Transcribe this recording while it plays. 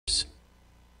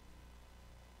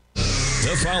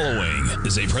The following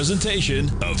is a presentation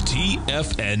of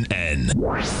TFNN.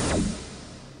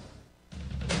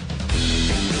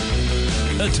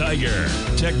 The Tiger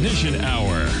Technician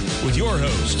Hour with your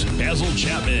host, Basil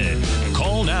Chapman.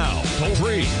 Call now, toll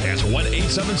free at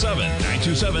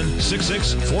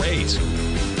 1-877-927-6648.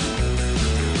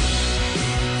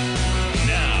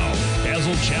 Now,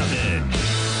 Basil Chapman.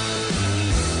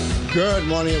 Good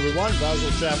morning, everyone. Basil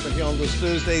Chapman here on this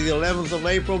Thursday, the 11th of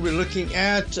April. We're looking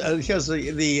at, here's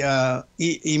the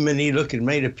E-mini look. It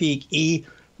made a peak E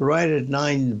right at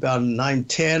about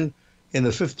 9:10 in the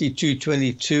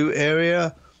 52.22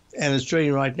 area, and it's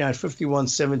trading right now at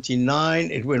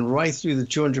 51.79. It went right through the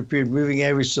 200-period moving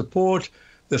average support.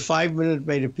 The 5-minute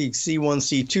made a peak C1,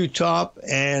 C2 top,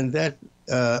 and that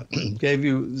gave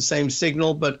you the same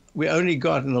signal, but we only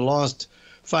got in the last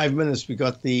 5 minutes, we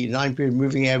got the 9-period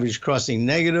moving average crossing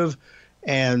negative,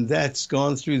 and that's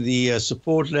gone through the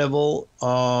support level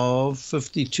of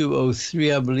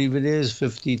 52.03, I believe it is.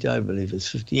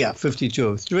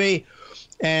 52.03.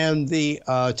 And the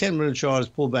 10-minute chart has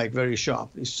pulled back very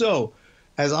sharply. So,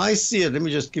 as I see it, let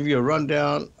me just give you a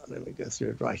rundown. Let me go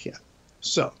through it right here.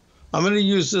 So, I'm going to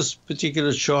use this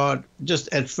particular chart just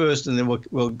at first, and then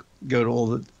we'll go to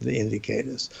all the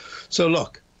indicators. So,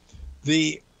 look,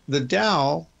 the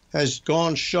Dow has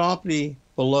gone sharply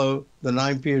below the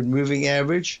 9-period moving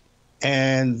average,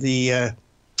 and the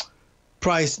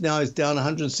price now is down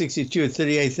 162 at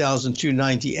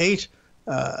 38,298.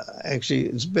 Actually,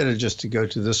 it's better just to go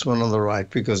to this one on the right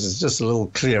because it's just a little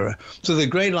clearer. So the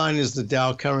gray line is the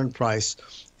Dow current price,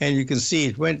 and you can see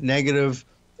it went negative,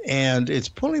 and it's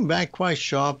pulling back quite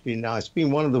sharply now. It's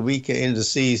been one of the weaker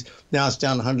indices. Now it's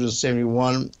down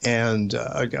 171, and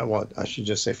well, I should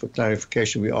just say for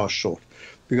clarification, we are short.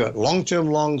 We got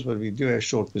long-term longs, but we do have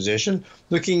short position.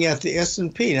 Looking at the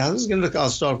S&P, now this is going to look. I'll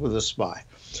start with the SPY.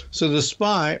 So the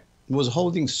SPY was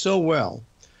holding so well,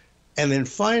 and then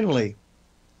finally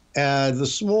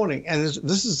this morning, and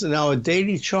this is now a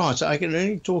daily chart, so I can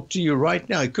only talk to you right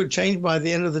now. It could change by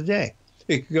the end of the day.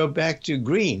 It could go back to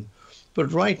green.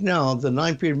 But right now, the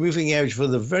 9-period moving average for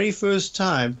the very first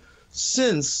time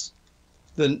since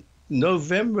the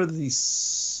November the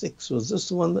 6th, was this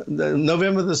the one? The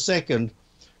November the 2nd,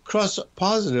 cross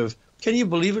positive. Can you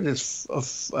believe it? So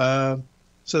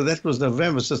that was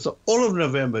November. So it's all of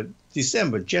November,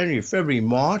 December, January, February,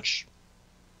 March,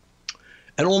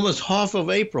 and almost half of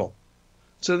April.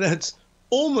 So that's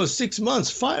almost 6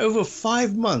 months, over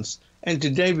 5 months. And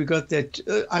today we got that,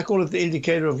 I call it the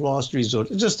indicator of last resort.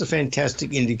 It's just a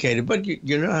fantastic indicator, but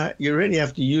you know, you really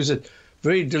have to use it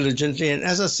very diligently. And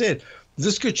as I said,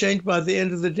 this could change by the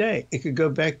end of the day. It could go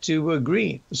back to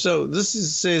green. So this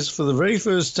says for the very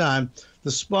first time, the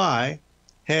SPY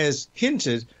has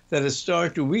hinted that it's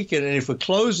starting to weaken. And if it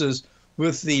closes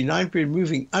with the 9-period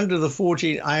moving under the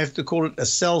 14, I have to call it a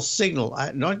sell signal.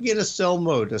 Not yet a sell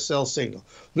mode, a sell signal.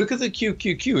 Look at the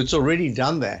QQQ. It's already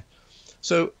done that.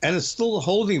 So, and it's still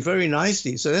holding very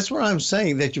nicely. So that's what I'm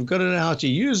saying, that you've got to know how to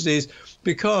use these,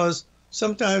 because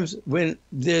sometimes when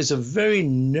there's a very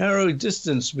narrow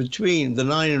distance between the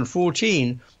 9 and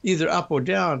 14, either up or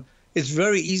down, it's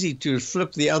very easy to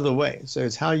flip the other way. So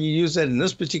it's how you use that. In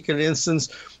this particular instance,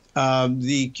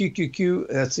 the QQQ,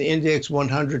 that's the Index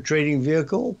 100 trading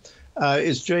vehicle,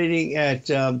 is trading at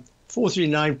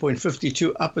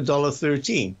 439.52, up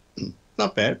 $1.13.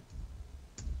 Not bad.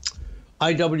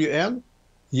 IWM.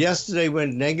 Yesterday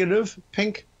went negative,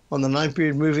 pink, on the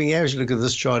 9-period moving average. Look at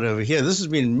this chart over here. This has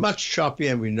been much sharper,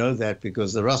 and we know that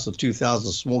because the Russell 2000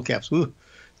 small caps,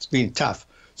 it's been tough.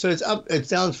 So it's up, it's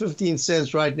down 15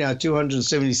 cents right now,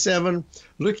 277.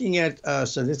 Looking at,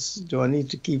 so do I need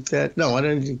to keep that? No, I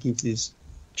don't need to keep these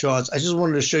charts. I just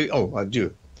wanted to show you, oh, I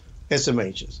do,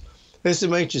 SMHs.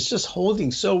 SMH is just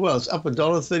holding so well. It's up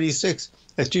 $1.36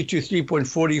 at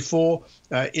 223.44.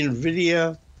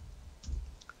 NVIDIA,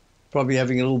 probably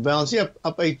having a little bounce. Yep,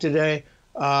 up 8 today.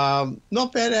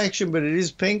 Not bad action, but it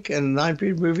is pink, and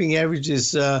 9-period moving average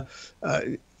is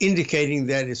indicating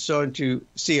that it's starting to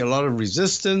see a lot of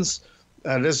resistance.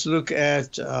 Let's look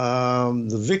at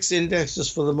the VIX index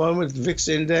just for the moment. The VIX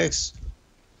index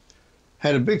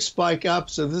had a big spike up.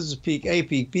 So this is peak A,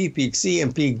 peak B, peak C,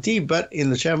 and peak D. But in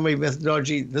the Chapman wave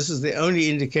methodology, this is the only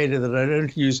indicator that I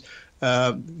don't use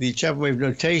the Chapman wave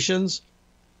notations,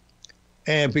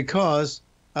 and because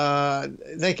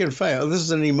they can fail. This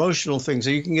is an emotional thing. So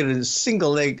you can get a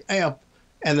single leg up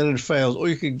and then it fails, or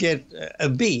you could get a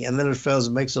B and then it fails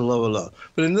and makes a lower low.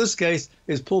 But in this case,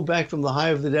 it's pulled back from the high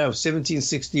of the day of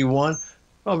 1761.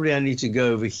 Probably I need to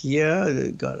go over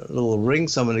here. Got a little ring,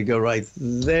 so I'm going to go right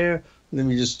there. Let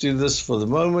me just do this for the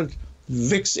moment.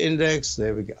 VIX index,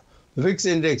 there we go. The VIX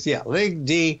index, yeah, leg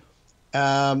D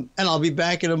And I'll be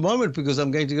back in a moment because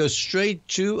I'm going to go straight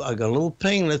to, I got a little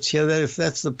ping. Let's hear that if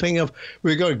that's the ping of,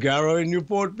 we got Garo in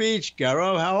Newport Beach.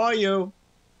 Garo, how are you?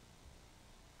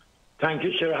 Thank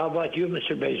you, sir. How about you,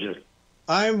 Mr. Basil?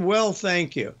 I'm well,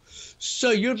 thank you.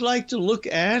 So you'd like to look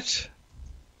at?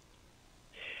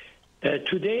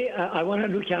 Today, I want to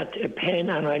look at a pen,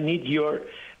 and I need your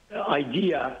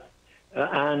idea.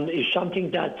 And it's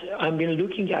something that I've been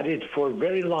looking at it for a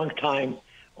very long time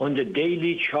on the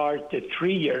daily chart, the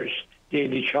 3 years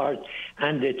daily chart,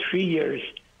 and the 3 years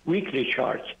weekly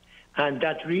chart. And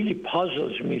that really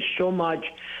puzzles me so much,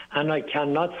 and I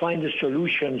cannot find a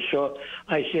solution. So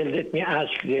I said, let me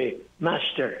ask the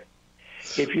master.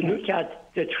 If you look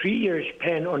at the 3 years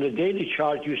pen on the daily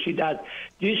chart, you see that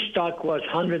this stock was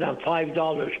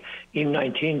 $105 in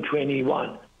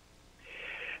 1921.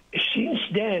 Since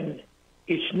then,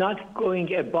 it's not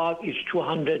going above its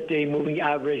 200-day moving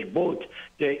average, both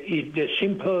the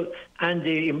simple and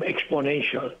the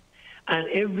exponential. And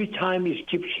every time it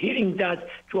keeps hitting that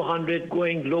 200,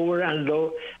 going lower and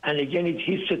low, and again it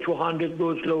hits the 200,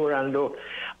 goes lower and low.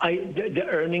 The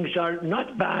earnings are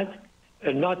not bad,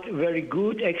 not very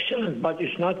good, excellent, but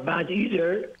it's not bad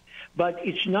either. But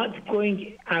it's not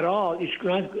going at all. It's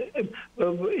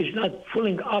not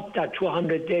pulling up that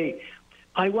 200-day.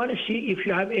 I want to see if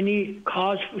you have any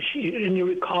cause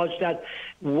that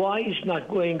why it's not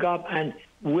going up and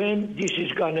when this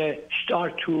is going to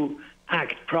start to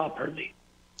act properly.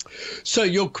 So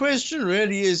your question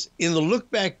really is, in the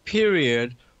look-back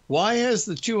period, why has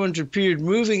the 200-period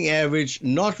moving average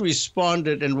not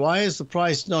responded, and why has the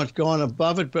price not gone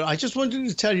above it? But I just wanted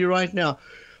to tell you right now,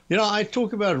 you know, I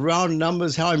talk about round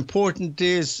numbers, how important it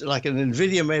is, like an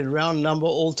NVIDIA made a round number,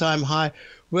 all-time high.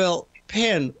 Well,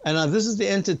 Penn, and this is the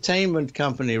entertainment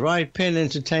company, right? Penn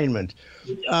Entertainment.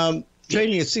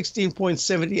 Trading at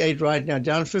 16.78 right now,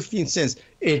 down 15 cents.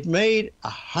 It made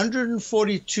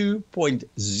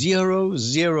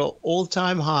 142.00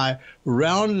 all-time high,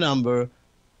 round number.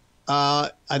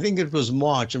 I think it was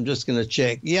March. I'm just going to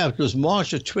check. Yeah, it was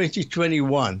March of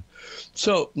 2021.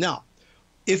 So now,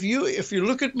 if you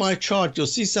look at my chart, you'll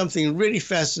see something really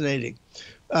fascinating.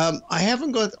 I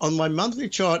haven't got, on my monthly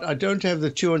chart, I don't have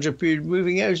the 200-period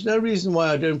moving average. No reason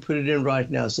why I don't put it in right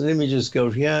now. So let me just go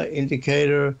here,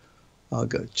 indicator. I'll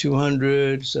go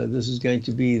 200. So this is going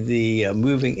to be the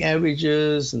moving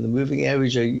averages. And the moving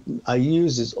average I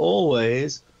use is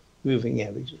always moving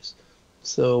averages.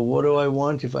 So what do I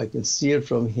want? If I can see it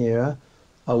from here,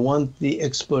 I want the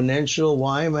exponential.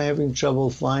 Why am I having trouble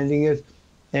finding it?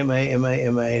 MA,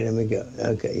 let me go.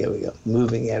 Okay, here we go.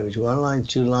 Moving average, one line,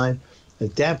 two line.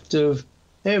 Adaptive,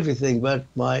 everything but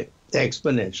my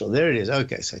exponential. There it is.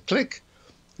 Okay, so click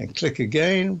and click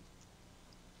again,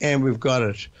 and we've got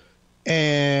it.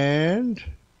 And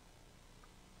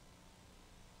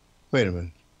wait a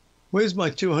minute. Where's my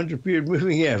 200-period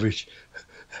moving average?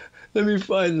 Let me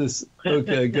find this.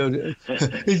 Okay, go to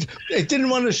it didn't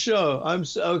want to show.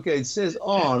 Okay, it says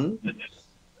on.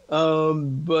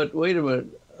 But wait a minute.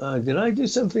 Did I do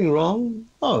something wrong?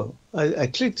 Oh, I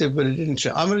clicked it, but it didn't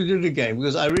show. I'm going to do it again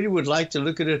because I really would like to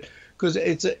look at it because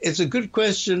it's a good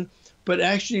question. But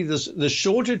actually, the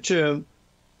shorter term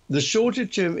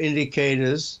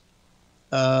indicators.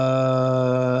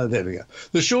 There we go.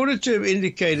 The shorter term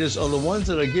indicators are the ones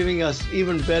that are giving us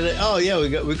even better. Oh yeah,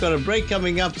 we've got a break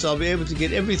coming up, so I'll be able to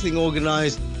get everything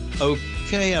organized.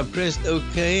 Okay, I pressed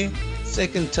OK.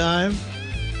 Second time.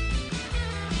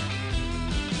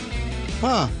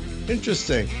 Huh,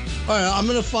 interesting. All right, I'm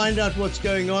going to find out what's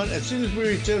going on. As soon as we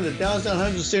return, the Dow's down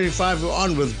 175. We're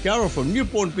on with Garo from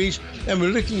Newport Beach, and we're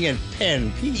looking at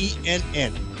Penn,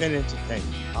 P-E-N-N, Penn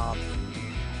Entertainment.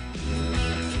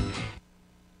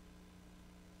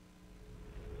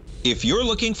 If you're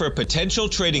looking for potential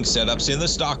trading setups in the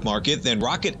stock market, then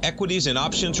Rocket Equities and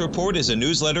Options Report is a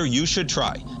newsletter you should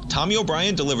try. Tommy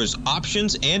O'Brien delivers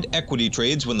options and equity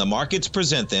trades when the markets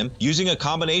present them, using a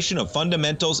combination of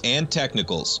fundamentals and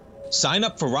technicals. Sign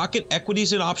up for Rocket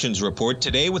Equities and Options Report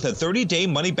today with a 30-day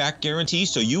money-back guarantee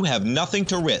so you have nothing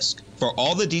to risk. For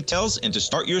all the details and to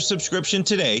start your subscription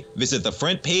today, visit the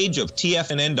front page of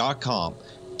TFNN.com.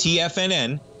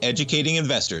 TFNN, educating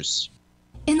investors.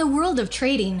 In the world of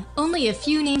trading, only a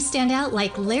few names stand out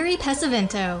like Larry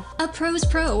Pesavento, a pro's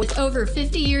pro with over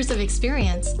 50 years of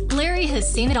experience. Larry has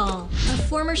seen it all. A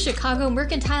former Chicago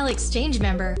Mercantile Exchange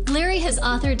member, Larry has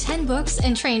authored 10 books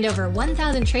and trained over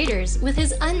 1,000 traders with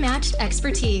his unmatched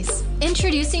expertise.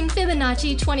 Introducing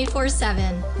Fibonacci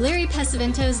 24/7, Larry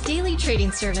Pesavento's daily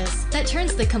trading service that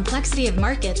turns the complexity of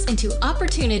markets into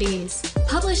opportunities.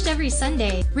 Published every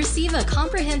Sunday, receive a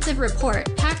comprehensive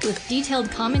report packed with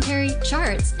detailed commentary,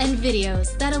 charts, and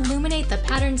videos that illuminate the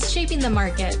patterns shaping the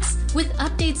markets, with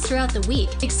updates throughout the week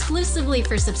exclusively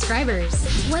for subscribers.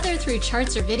 Whether through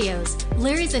charts or videos,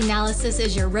 Larry's analysis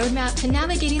is your roadmap to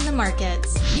navigating the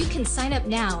markets. You can sign up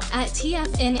now at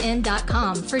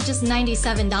TFNN.com for just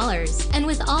 $97. And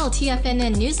with all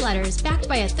TFNN newsletters backed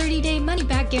by a 30-day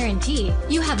money-back guarantee,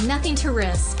 you have nothing to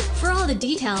risk. For all the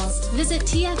details, visit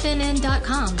TFNN.com.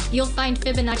 You'll find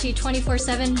Fibonacci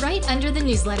 24/7 right under the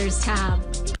newsletters tab.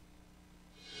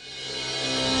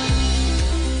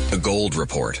 The Gold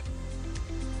Report.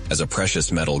 As a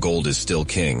precious metal, gold is still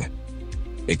king.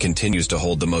 It continues to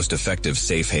hold the most effective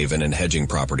safe haven and hedging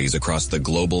properties across the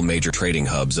global major trading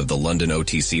hubs of the London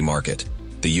OTC market,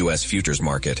 the U.S. futures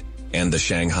market, and the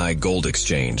Shanghai Gold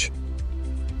Exchange.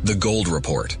 The Gold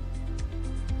Report.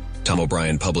 Tom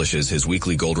O'Brien publishes his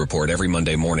weekly gold report every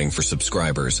Monday morning for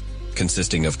subscribers,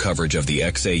 consisting of coverage of the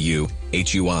XAU,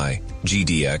 HUI,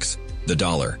 GDX, the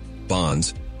dollar,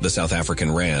 bonds, the South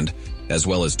African rand, as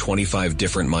well as 25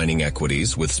 different mining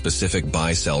equities with specific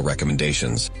buy-sell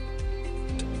recommendations.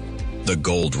 The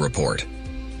Gold Report.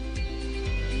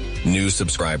 New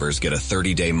subscribers get a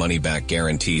 30-day money-back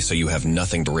guarantee, so you have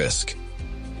nothing to risk.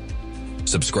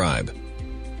 Subscribe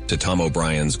to Tom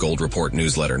O'Brien's Gold Report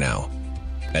newsletter now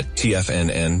at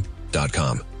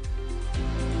TFNN.com.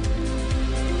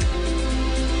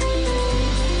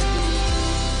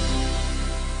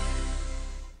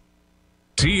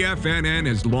 TFNN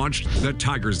has launched the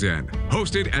Tiger's Den.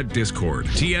 Hosted at Discord,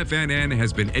 TFNN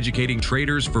has been educating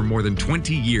traders for more than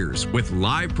 20 years with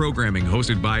live programming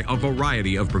hosted by a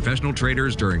variety of professional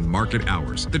traders during market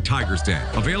hours. The Tiger's Den,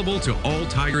 available to all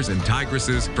tigers and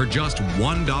tigresses for just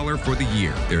 $1 for the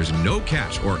year. There's no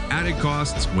catch or added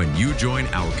costs when you join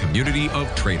our community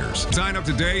of traders. Sign up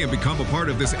today and become a part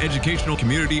of this educational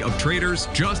community of traders.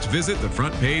 Just visit the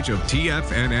front page of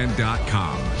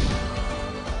TFNN.com.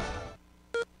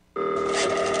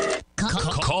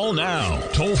 Call now,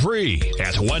 toll free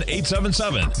at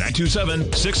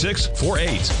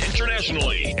 1-877-927-6648.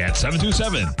 Internationally at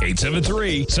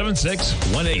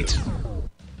 727-873-7618.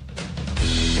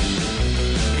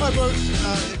 Hi, folks.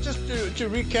 Just to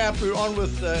recap, we're on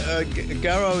with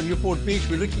Garrow in Newport Beach.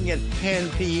 We're looking at PEN,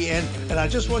 PEN, and I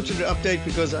just wanted to update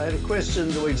because I had a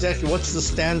question exactly what's the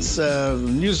stance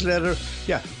newsletter.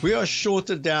 Yeah, we are short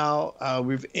the Dow.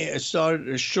 We've started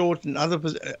a short and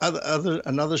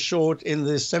another short in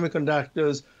the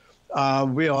semiconductors.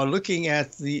 We are looking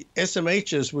at the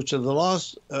SMHs, which are the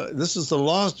last. This is the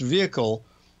last vehicle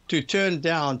to turn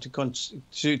down to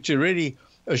really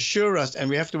assure us, and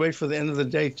we have to wait for the end of the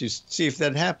day to see if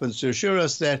that happens, to assure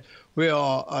us that we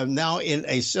are now in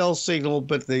a sell signal,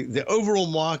 but the overall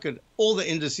market, all the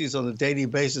indices on a daily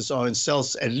basis are in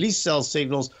at least sell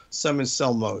signals, some in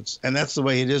sell modes. And that's the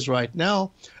way it is right now.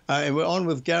 And we're on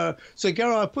with Garrow. So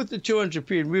Garrow, I put the 200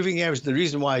 period moving average. The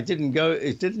reason why it didn't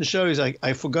show is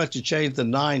I forgot to change the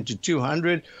 9 to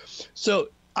 200. So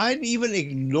I'd even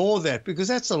ignore that because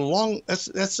that's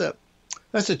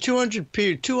a 200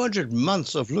 period, 200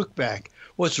 months of look back.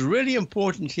 What's really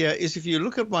important here is if you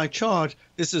look at my chart,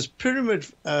 this is pyramid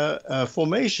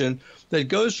formation that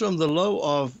goes from the low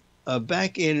of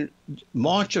back in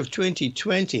March of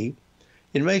 2020.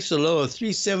 It makes a low of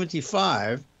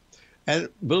 375. And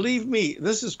believe me,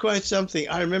 this is quite something.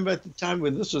 I remember at the time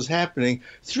when this was happening,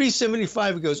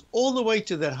 375 goes all the way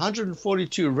to that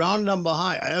 142 round number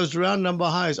high. Those round number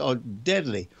highs are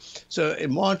deadly. So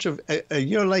in March of a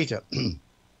year later,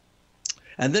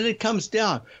 and then it comes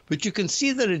down. But you can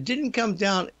see that it didn't come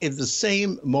down in the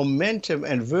same momentum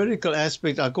and vertical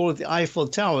aspect. I call it the Eiffel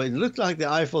Tower. It looked like the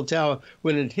Eiffel Tower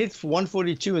when it hit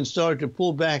 142 and started to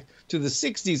pull back to the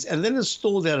 60s. And then it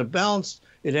stalled out, it bounced.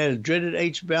 It had a dreaded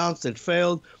H bounce that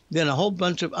failed, then a whole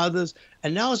bunch of others.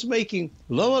 And now it's making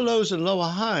lower lows and lower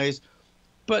highs,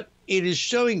 but it is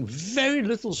showing very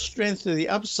little strength to the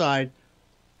upside,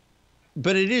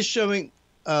 but it is showing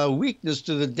weakness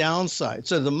to the downside.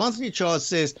 So the monthly chart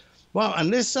says, wow,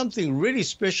 unless something really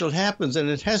special happens, and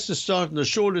it has to start in the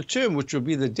shorter term, which will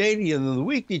be the daily and then the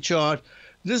weekly chart,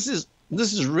 this is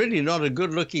really not a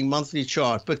good-looking monthly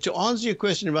chart. But to answer your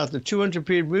question about the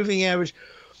 200-period moving average,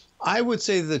 I would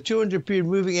say the 200-period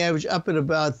moving average up at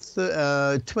about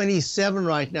 27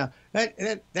 right now.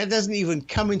 That doesn't even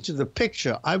come into the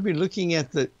picture. I've been looking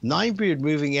at the 9-period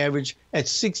moving average at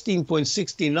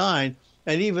 16.69,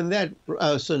 and even that,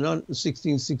 so not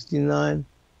 1669.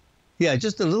 Yeah,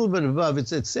 just a little bit above.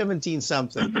 It's at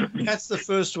 17-something. That's the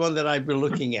first one that I've been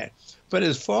looking at. But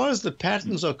as far as the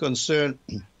patterns are concerned,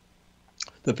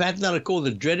 the pattern that I call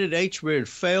the dreaded H, where it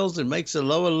fails and makes a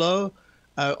lower low,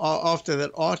 after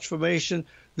that arch formation.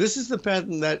 This is the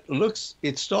pattern that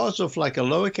it starts off like a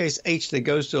lowercase h that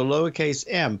goes to a lowercase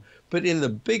m. But in the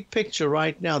big picture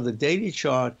right now, the daily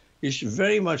chart is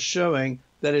very much showing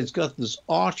that it's got this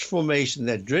arch formation,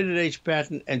 that dreaded H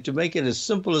pattern. And to make it as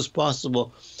simple as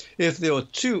possible, if there were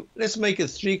let's make it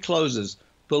 3 closes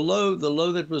below the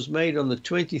low that was made on the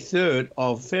 23rd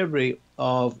of February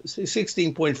of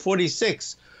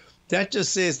 16.46, that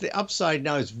just says the upside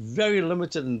now is very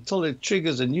limited until it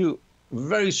triggers a new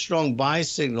very strong buy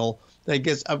signal that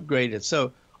gets upgraded.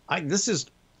 So this is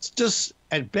just,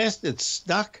 at best, it's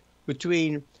stuck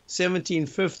between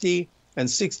 1750 and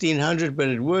 1600, but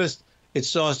at worst, it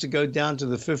starts to go down to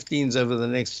the 15s over the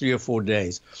next 3 or 4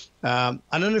 days. I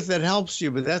don't know if that helps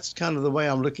you, but that's kind of the way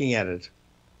I'm looking at it.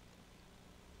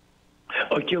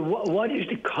 Okay, what is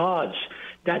the cause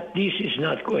that this is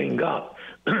not going up?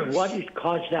 What is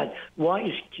cause that? Why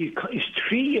is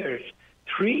 3 years?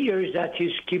 3 years that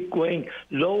is keep going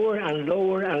lower and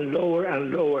lower and lower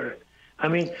and lower. I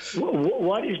mean,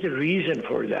 what is the reason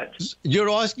for that? You're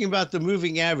asking about the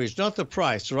moving average, not the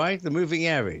price, right? The moving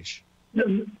average.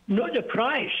 No, the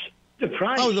price. The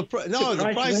price. Oh, the price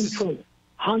went is from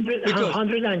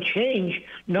 100 and change.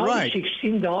 Now right. It's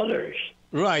 $16.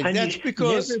 Right. And that's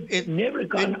because it never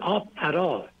gone up at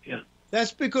all. Yeah.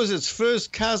 That's because its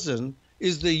first cousin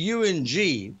is the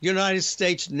UNG, United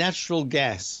States Natural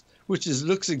Gas, which is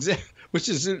looking.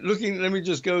 Let me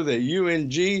just go there.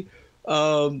 UNG.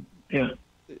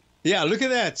 Yeah, look at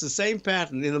that. It's the same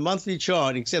pattern in the monthly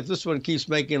chart, except this one keeps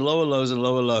making lower lows and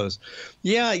lower lows.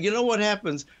 Yeah, you know what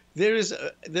happens?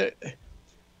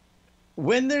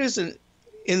 When there is in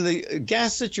the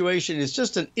gas situation, it's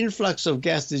just an influx of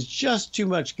gas. There's just too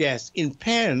much gas. In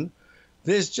Penn,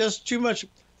 there's just too much.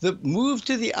 The move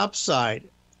to the upside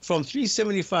from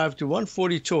 375 to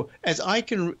 142, as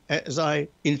I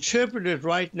interpret it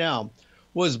right now,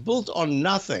 was built on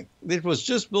nothing. It was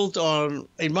just built on,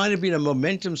 it might have been a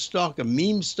momentum stock, a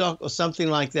meme stock, or something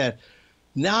like that.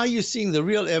 Now you're seeing the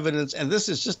real evidence, and this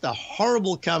is just a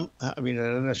horrible I don't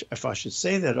know if I should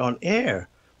say that on air,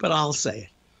 but I'll say it.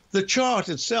 The chart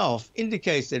itself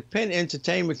indicates that Penn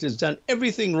Entertainment has done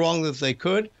everything wrong that they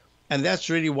could, and that's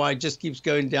really why it just keeps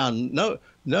going down. No,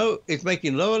 it's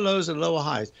making lower lows and lower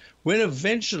highs. When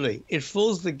eventually it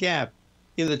fills the gap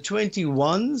in the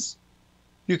 21s,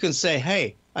 you can say,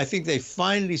 hey, I think they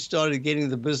finally started getting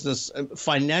the business,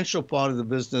 financial part of the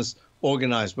business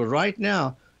organized. But right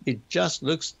now, it just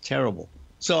looks terrible.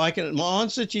 So my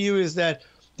answer to you is that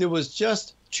there was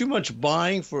just too much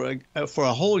buying for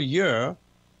a whole year,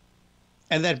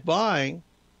 and that buying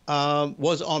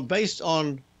was based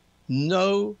on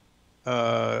no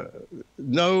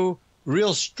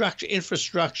real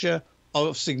infrastructure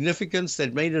of significance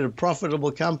that made it a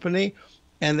profitable company.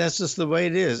 And that's just the way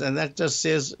it is. And that just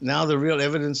says now the real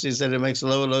evidence is that it makes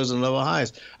lower lows and lower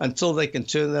highs until they can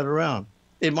turn that around.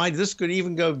 This could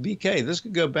even go BK. This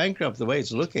could go bankrupt the way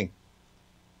it's looking.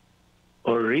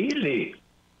 Oh, really?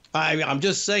 I'm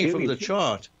just saying from the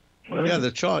chart. Well, yeah,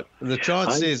 the chart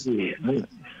says.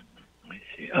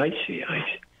 I see.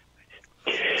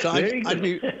 So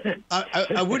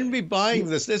I wouldn't be buying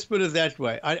this. Let's put it that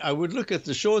way. I would look at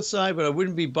the short side, but I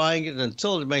wouldn't be buying it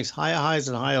until it makes higher highs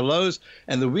and higher lows,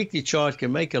 and the weekly chart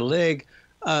can make a leg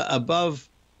above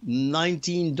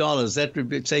 $19. That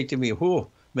would say to me, whoa,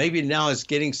 maybe now it's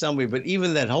getting somewhere. But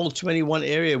even that whole 21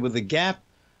 area with the gap,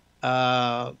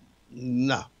 no,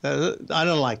 I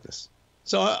don't like this.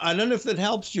 So I don't know if that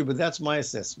helps you, but that's my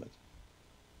assessment.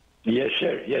 Yes,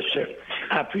 sir.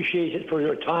 I appreciate it for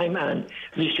your time and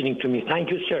listening to me. Thank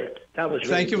you, sir. That was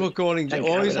Thank you for calling.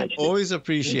 Always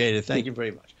appreciate it. Thank you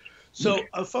very much. So,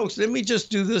 folks, let me just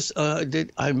do this.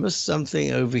 Did I miss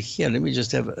something over here? Let me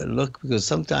just have a look, because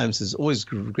sometimes there's always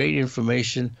great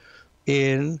information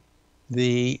in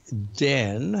the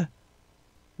den.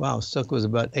 Wow, stock was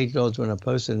about $8 when I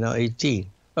posted, now 18.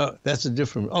 Oh, that's a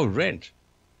different. Oh, rent.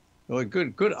 Oh,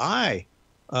 good eye.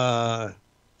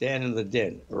 Dan in the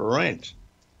den. Rent.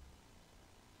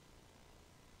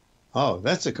 Oh,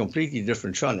 that's a completely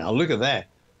different chart. Now look at that.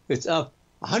 It's up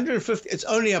 150. It's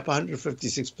only up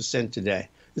 156% today.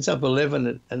 It's up 11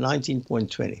 at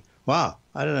 19.20. Wow.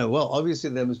 I don't know. Well, obviously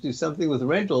they must do something with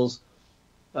rentals.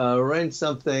 Rent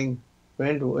something.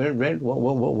 Rent.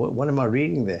 What am I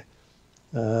reading there?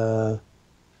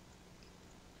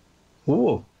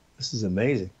 Oh, this is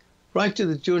amazing. Right to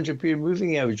the 200 period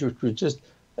moving average, which was just,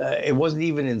 it wasn't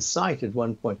even in sight at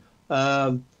one point.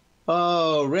 Rent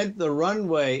the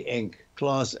Runway, Inc.,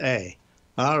 Class A.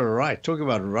 All right, talk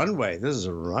about runway. This is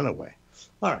a runaway.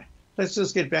 All right, let's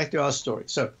just get back to our story.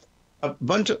 So a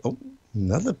bunch of,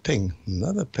 another ping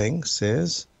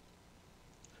says,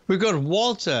 We've got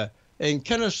Walter in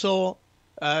Kennesaw,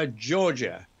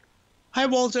 Georgia. Hi,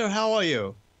 Walter. How are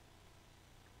you?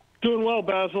 Doing well,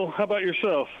 Basil. How about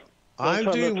yourself?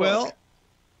 I'm doing well.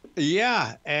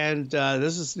 Yeah, and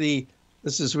this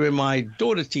is where my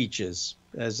daughter teaches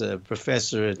as a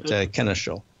professor at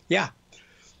Kennesaw. Yeah.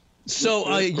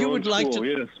 So you would like to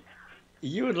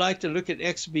look at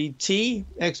XBT?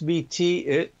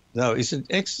 XBT? No, is it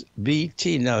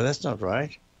XBT? No, that's not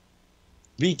right.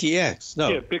 BTX. No.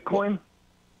 Yeah, Bitcoin.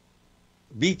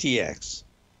 BTX.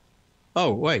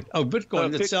 Oh wait. Oh,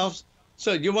 Bitcoin itself.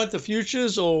 So you want the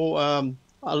futures, or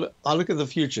I'll look at the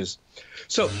futures.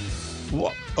 So,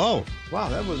 oh wow,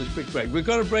 that was a quick break. We've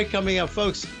got a break coming up,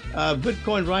 folks.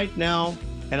 Bitcoin right now,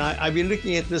 and I've been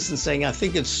looking at this and saying I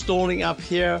think it's stalling up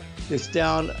here. It's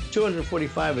down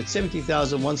 245 at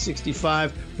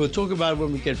 70,165. We'll talk about it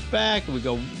when we get back. We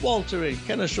go Walter in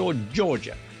Kennesaw,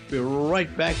 Georgia. We're right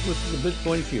back with the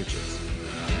Bitcoin futures.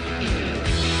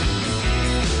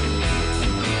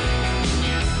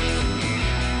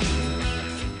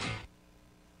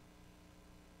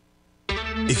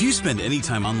 If you spend any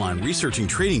time online researching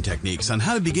trading techniques on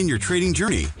how to begin your trading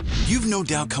journey, you've no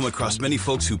doubt come across many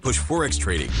folks who push Forex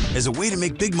trading as a way to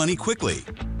make big money quickly.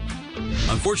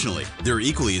 Unfortunately, there are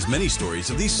equally as many stories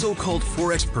of these so-called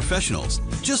Forex professionals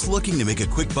just looking to make a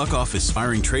quick buck off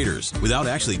aspiring traders without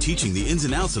actually teaching the ins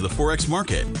and outs of the Forex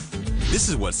market. This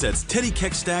is what sets Teddy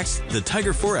Keckstad's The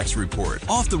Tiger Forex Report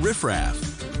off the riffraff.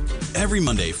 Every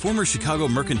Monday, former Chicago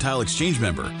Mercantile Exchange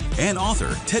member and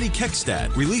author Teddy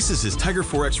Keckstad releases his Tiger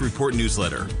Forex Report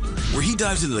newsletter, where he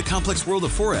dives into the complex world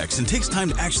of Forex and takes time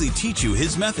to actually teach you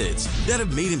his methods that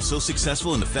have made him so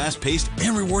successful in the fast-paced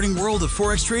and rewarding world of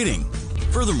Forex trading.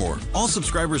 Furthermore, all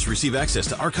subscribers receive access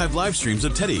to archived live streams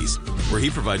of Teddy's, where he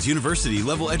provides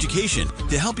university-level education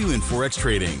to help you in Forex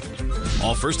trading.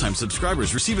 All first-time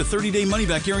subscribers receive a 30-day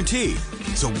money-back guarantee.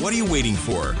 So what are you waiting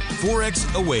for? Forex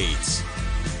awaits.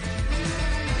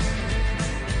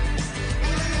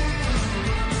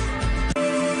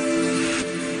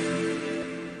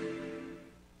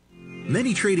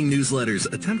 Many trading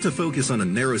newsletters attempt to focus on a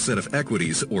narrow set of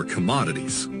equities or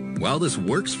commodities. While this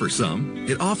works for some,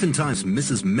 it oftentimes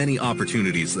misses many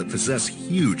opportunities that possess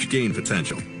huge gain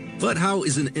potential. But how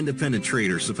is an independent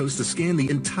trader supposed to scan the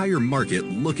entire market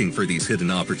looking for these hidden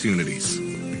opportunities?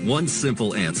 One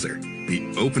simple answer: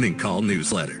 the opening call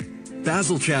newsletter.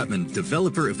 Basil Chapman,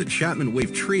 developer of the Chapman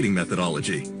Wave trading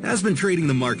methodology, has been trading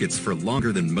the markets for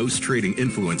longer than most trading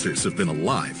influencers have been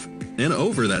alive. And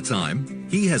over that time,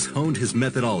 he has honed his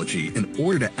methodology in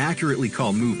order to accurately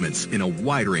call movements in a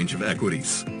wide range of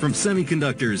equities, from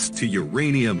semiconductors to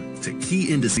uranium to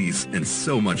key indices and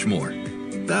so much more.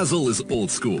 Basil is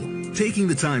old school, taking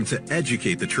the time to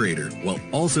educate the trader while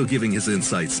also giving his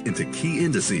insights into key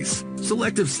indices,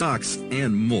 selective stocks,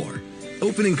 and more.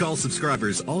 Opening call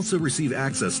subscribers also receive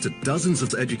access to dozens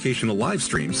of educational live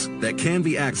streams that can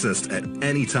be accessed at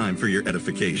any time for your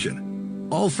edification.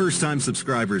 All first-time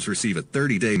subscribers receive a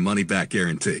 30-day money-back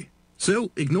guarantee.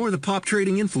 So ignore the pop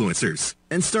trading influencers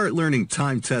and start learning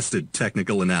time-tested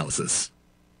technical analysis.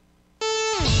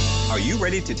 Are you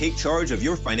ready to take charge of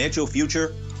your financial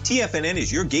future? TFNN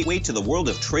is your gateway to the world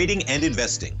of trading and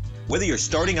investing. Whether you're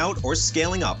starting out or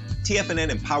scaling up,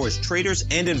 TFNN empowers traders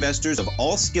and investors of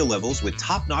all skill levels with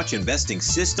top-notch investing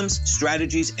systems,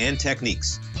 strategies, and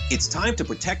techniques. It's time to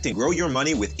protect and grow your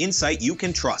money with insight you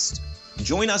can trust.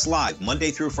 Join us live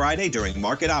Monday through Friday during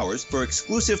market hours for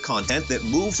exclusive content that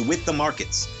moves with the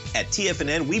markets. At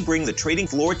TFNN, we bring the trading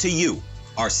floor to you.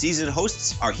 Our seasoned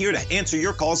hosts are here to answer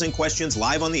your calls and questions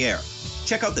live on the air.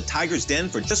 Check out the Tiger's Den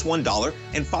for just $1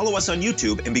 and follow us on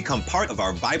YouTube and become part of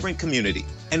our vibrant community.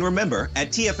 And remember, at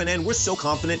TFNN, we're so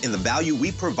confident in the value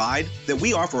we provide that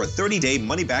we offer a 30-day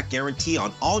money-back guarantee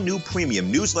on all new premium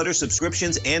newsletter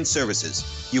subscriptions and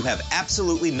services. You have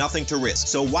absolutely nothing to risk,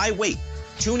 so why wait?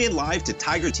 Tune in live to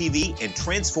Tiger TV and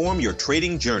transform your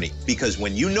trading journey, because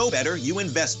when you know better, you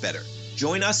invest better.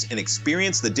 Join us and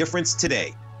experience the difference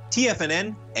today.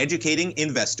 TFNN, educating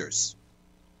investors.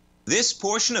 This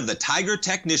portion of the Tiger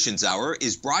Technicians Hour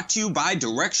is brought to you by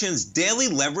Direxion's daily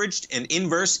leveraged and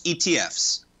inverse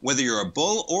ETFs. Whether you're a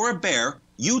bull or a bear,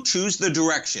 you choose the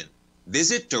direction.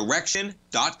 Visit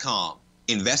Direxion.com.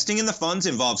 Investing in the funds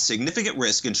involves significant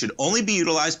risk and should only be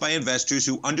utilized by investors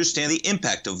who understand the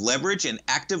impact of leverage and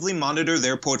actively monitor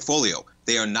their portfolio.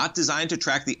 They are not designed to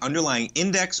track the underlying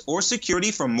index or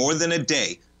security for more than a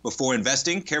day. Before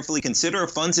investing, carefully consider a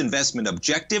fund's investment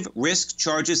objective, risk,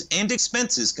 charges, and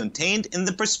expenses contained in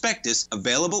the prospectus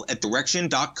available at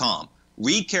Direxion.com.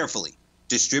 Read carefully.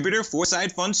 Distributor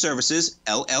Foreside Fund Services,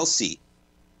 LLC.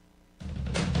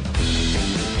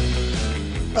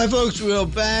 Hi, folks. We're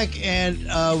back, and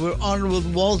we're on with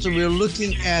Walter. We're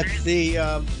looking at the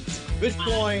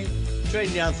Bitcoin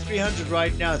trading down 300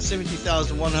 right now at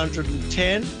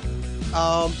 70,110.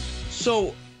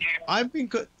 So I've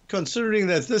been considering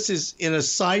that this is in a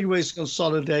sideways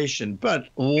consolidation. But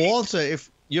Walter, if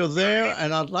you're there,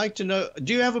 and I'd like to know,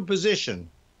 do you have a position?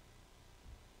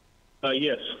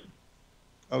 Yes.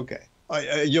 Okay.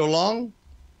 You're long?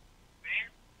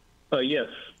 Yes.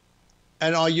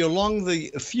 And are you long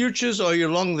the futures or are you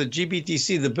long the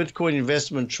GBTC, the Bitcoin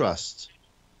Investment Trust?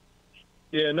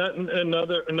 Yeah, not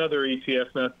another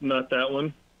ETF, not that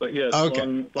one, but yes. Okay.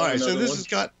 Long all right. So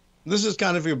this is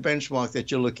kind of your benchmark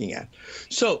that you're looking at.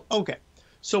 So okay.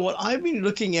 So what I've been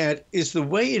looking at is the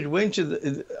way it went to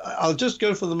the. I'll just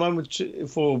go for the moment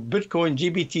for Bitcoin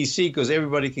GBTC because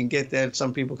everybody can get that.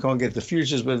 Some people can't get the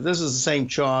futures, but this is the same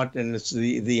chart and it's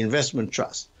the investment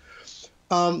trust.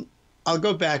 I'll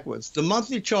go backwards. The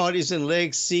monthly chart is in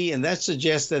leg C, and that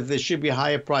suggests that there should be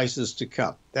higher prices to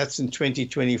come. That's in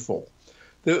 2024.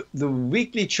 The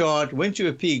weekly chart went to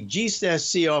a peak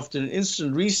G/C after an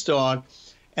instant restart,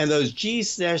 and those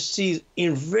G/Cs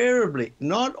invariably,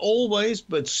 not always,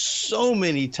 but so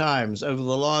many times over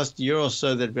the last year or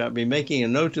so that I've been making a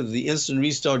note of the instant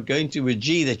restart going to a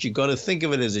G, that you've got to think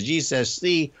of it as a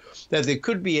G/C, that there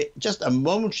could be just a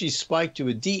momentary spike to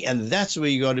a D, and that's where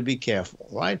you got to be careful,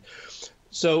 right?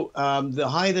 So the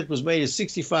high that was made is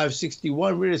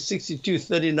 65.61, we're at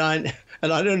 62.39,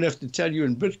 and I don't have to tell you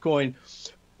in Bitcoin,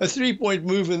 a 3-point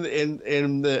move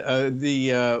in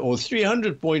the or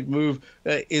 300-point move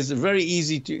is very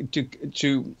easy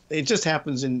to it just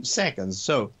happens in seconds.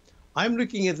 So I'm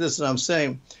looking at this and I'm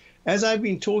saying, as I've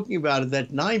been talking about it,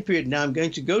 that 9 period, now I'm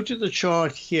going to go to the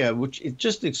chart here, which it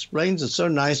just explains it so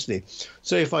nicely.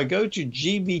 So if I go to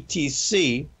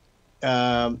GBTC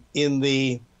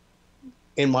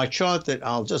in my chart, that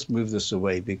I'll just move this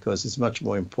away because it's much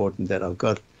more important that I've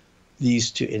got these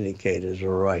two indicators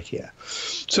right here.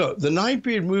 So the 9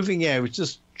 period moving average,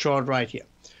 this chart right here,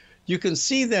 you can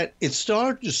see that it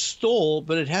started to stall,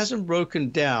 but it hasn't broken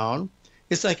down.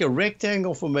 It's like a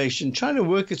rectangle formation trying to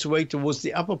work its way towards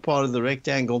the upper part of the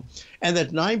rectangle, and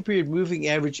that 9 period moving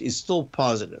average is still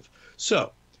positive.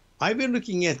 So I've been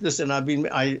looking at this, and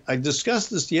I discussed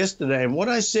this yesterday, and what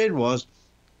I said was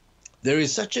there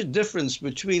is such a difference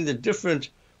between the different,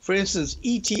 for instance,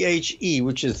 ETHE,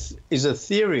 which is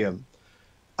Ethereum.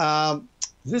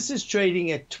 This is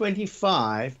trading at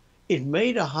 25. It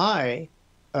made a high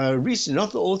recently,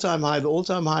 not the all-time high. The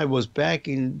all-time high was back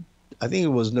in, I think it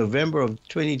was November of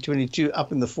 2022,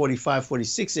 up in the 45,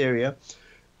 46 area.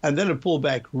 And then it pulled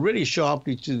back really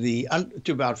sharply to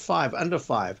about 5, under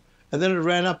 5. And then it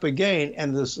ran up again,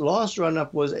 and this last run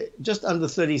up was just under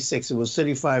 36. It was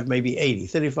 35, maybe 80,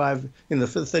 35 in the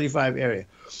 35 area.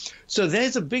 So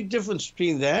there's a big difference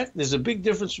between that. There's a big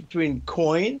difference between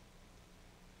coin,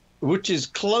 which is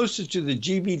closer to the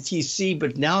GBTC,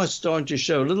 but now it's starting to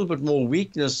show a little bit more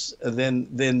weakness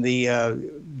than the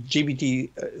GBT.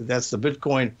 That's the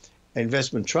Bitcoin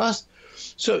Investment Trust.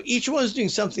 So each one's doing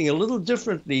something a little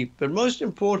differently, but most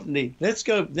importantly, let's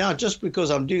go now, just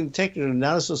because I'm doing technical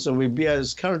analysis and we'll be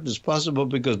as current as possible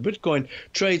because Bitcoin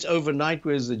trades overnight,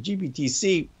 whereas the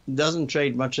GBTC doesn't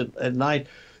trade much at night.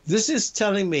 This is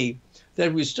telling me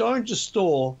that we're starting to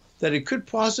stall, that it could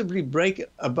possibly break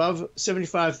above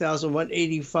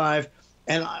 75,185,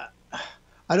 and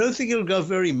I don't think it'll go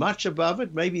very much above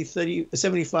it, maybe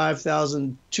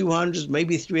 75,200,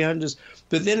 maybe 300s,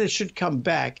 but then it should come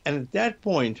back. And at that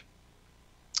point,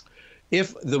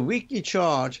 if the weekly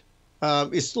chart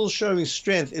is still showing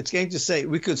strength, it's going to say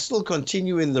we could still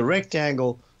continue in the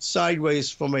rectangle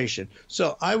sideways formation.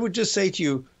 So I would just say to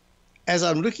you, as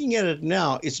I'm looking at it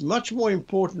now, it's much more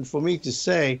important for me to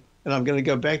say, and I'm going to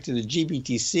go back to the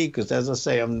GBTC because, as I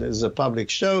say, this is a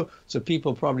public show, so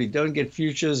people probably don't get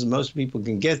futures. Most people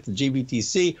can get the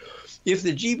GBTC. If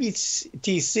the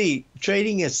GBTC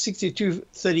trading at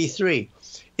 62.33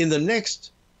 in the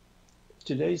next,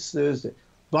 today's Thursday,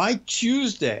 by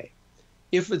Tuesday,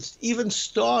 if it's even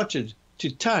started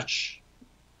to touch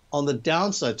on the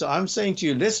downside. So I'm saying to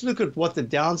you, let's look at what the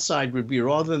downside would be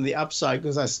rather than the upside,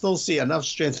 because I still see enough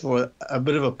strength for a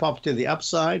bit of a pop to the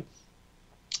upside.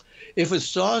 If it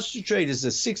starts to trade as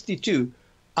a 62,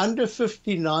 under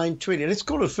 59.20, let's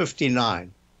call it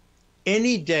 59,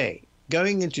 any day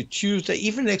going into Tuesday,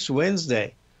 even next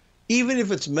Wednesday, even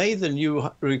if it's made the new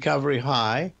recovery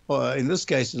high, or in this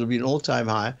case, it'll be an all-time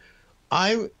high,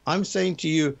 I'm saying to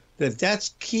you that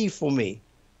that's key for me.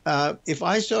 If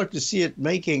I start to see it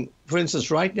making, for instance,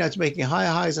 right now it's making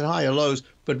higher highs and higher lows,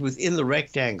 but within the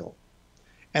rectangle.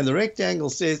 And the rectangle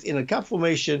says in a cup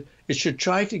formation, it should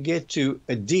try to get to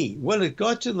a D. Well, it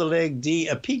got to the leg D,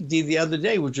 a peak D the other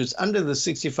day, which was under the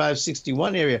 65,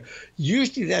 61 area.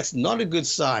 Usually that's not a good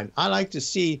sign. I like to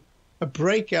see a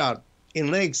breakout in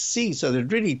leg C so that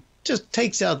it really just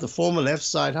takes out the former left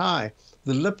side high,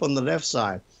 the lip on the left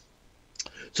side.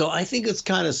 So I think it's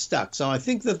kind of stuck. So I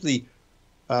think that the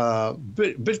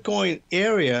Bitcoin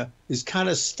area is kind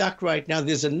of stuck right now.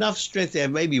 There's enough strength there,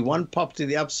 maybe one pop to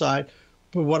the upside.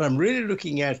 But what I'm really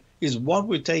looking at is what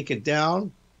would take it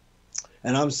down.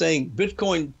 And I'm saying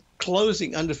Bitcoin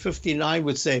closing under 59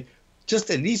 would say just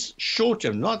at least short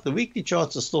term, not the weekly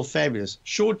charts are still fabulous.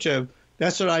 Short term,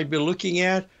 that's what I'd be looking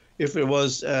at. If it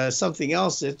was something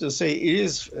else, to say it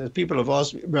is, people have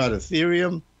asked me about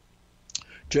Ethereum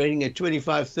trading at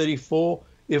 25.34.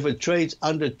 If it trades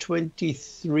under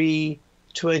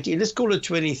 23.20, let's call it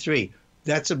 23.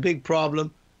 That's a big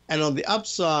problem. And on the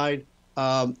upside,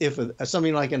 if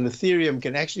something like an Ethereum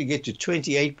can actually get to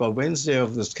 28 by Wednesday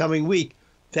of this coming week,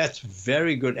 that's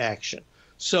very good action.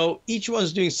 So each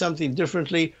one's doing something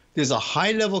differently. There's a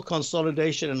high-level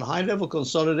consolidation, and high-level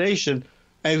consolidation,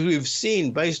 as we've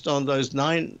seen based on those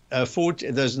 9 and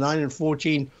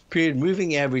 14 period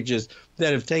moving averages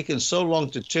that have taken so long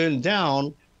to turn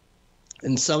down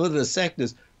in some of the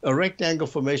sectors, a rectangle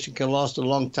formation can last a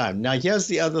long time. Now, here's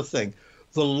the other thing.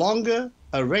 The longer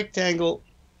a rectangle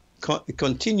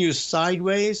continues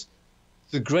sideways,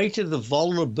 the greater the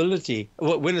vulnerability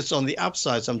when it's on the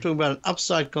upside. So I'm talking about an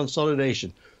upside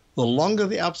consolidation. The longer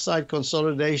the upside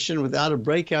consolidation without a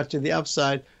breakout to the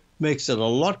upside makes it a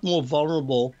lot more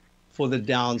vulnerable for the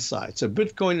downside. So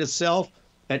Bitcoin itself,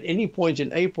 at any point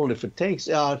in April, if it takes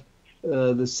out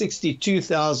the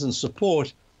 62,000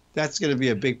 support, that's going to be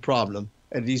a big problem,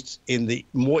 at least in the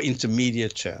more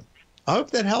intermediate term. I hope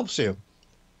that helps you.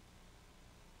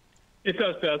 It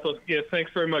does, Basil. Yes,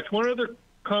 thanks very much. One other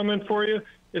comment for you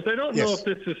is I don't know if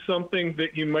this is something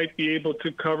that you might be able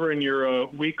to cover in your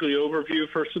weekly overview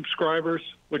for subscribers,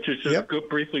 which is just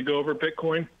briefly go over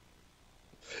Bitcoin.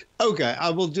 Okay, I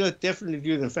will do it. Definitely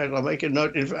do it. In fact, I'll make a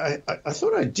note. I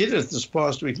thought I did it this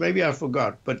past week. Maybe I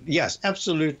forgot. But yes,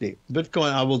 absolutely.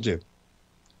 Bitcoin, I will do.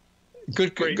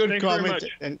 Good comment.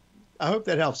 And I hope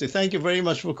that helps you. Thank you very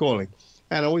much for calling.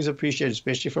 And I always appreciate it,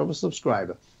 especially from a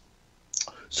subscriber.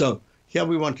 So here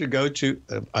we want to go to,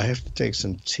 I have to take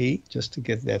some tea just to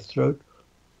get that throat.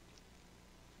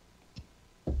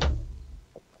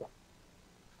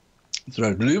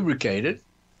 Throat lubricated.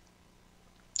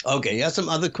 Okay, here's some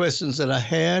other questions that I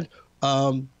had.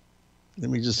 Let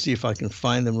me just see if I can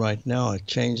find them right now. I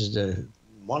changed the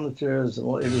monitors and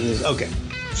what everything is. Okay,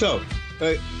 so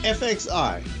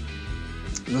FXI.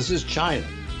 This is China.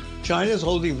 China's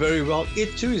holding very well.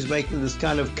 It too is making this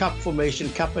kind of cup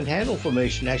formation, cup and handle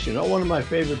formation. Actually, not one of my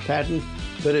favorite patterns,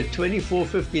 but at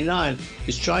 24.59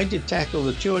 is trying to tackle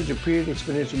the 200 period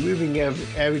exponential moving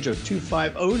average of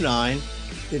 2509.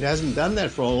 It hasn't done that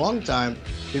for a long time.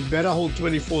 It better hold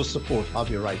 24 support. I'll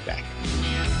be right back.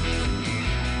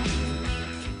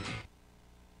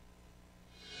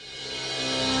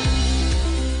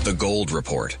 The Gold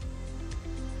Report.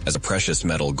 As a precious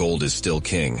metal, gold is still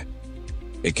king.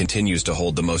 It continues to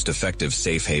hold the most effective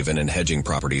safe haven and hedging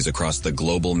properties across the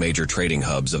global major trading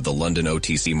hubs of the London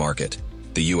OTC market,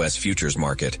 the U.S. futures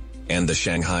market, and the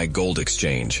Shanghai Gold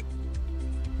Exchange.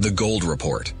 The Gold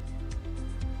Report.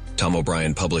 Tom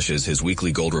O'Brien publishes his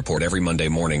weekly gold report every Monday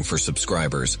morning for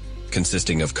subscribers,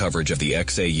 consisting of coverage of the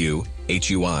XAU,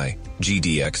 HUI,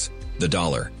 GDX, the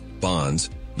dollar, bonds,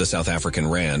 the South African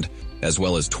rand, as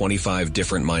well as 25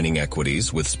 different mining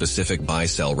equities with specific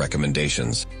buy-sell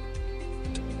recommendations.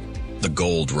 The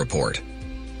Gold Report.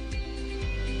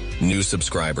 New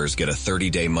subscribers get a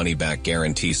 30-day money-back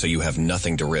guarantee so you have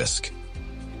nothing to risk.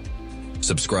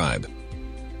 Subscribe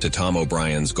to Tom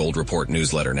O'Brien's Gold Report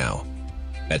newsletter now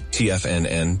at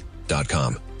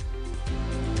TFNN.com.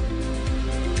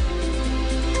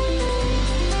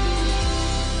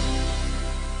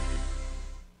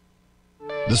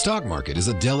 The stock market is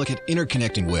a delicate,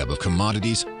 interconnecting web of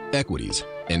commodities, equities,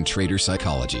 and trader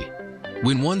psychology.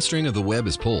 When one string of the web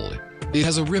is pulled, it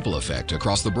has a ripple effect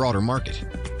across the broader market.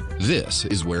 This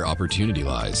is where opportunity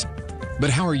lies. But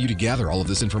how are you to gather all of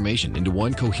this information into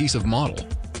one cohesive model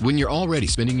when you're already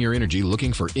spending your energy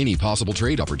looking for any possible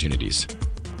trade opportunities?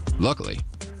 Luckily,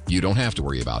 you don't have to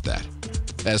worry about that,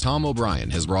 as Tom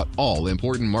O'Brien has brought all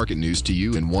important market news to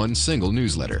you in one single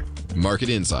newsletter, Market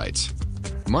Insights.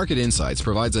 Market Insights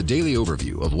provides a daily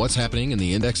overview of what's happening in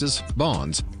the indexes,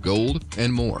 bonds, gold,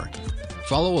 and more.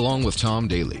 Follow along with Tom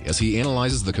daily as he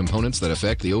analyzes the components that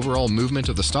affect the overall movement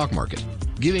of the stock market,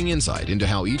 giving insight into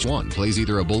how each one plays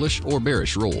either a bullish or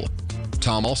bearish role.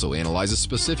 Tom also analyzes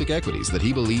specific equities that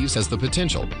he believes has the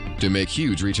potential to make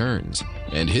huge returns,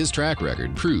 and his track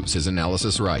record proves his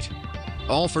analysis right.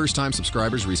 All first-time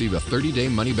subscribers receive a 30-day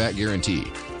money-back guarantee.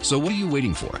 So what are you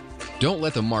waiting for? Don't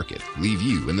let the market leave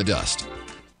you in the dust.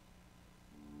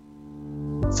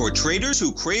 For traders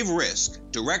who crave risk,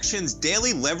 Direxion's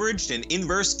daily leveraged and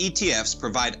inverse ETFs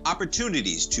provide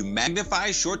opportunities to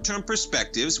magnify short-term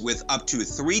perspectives with up to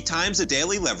 3 times a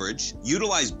daily leverage,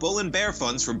 utilize bull and bear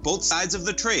funds from both sides of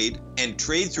the trade, and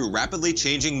trade through rapidly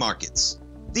changing markets.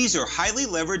 These are highly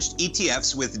leveraged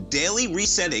ETFs with daily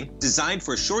resetting designed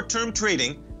for short-term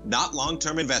trading, not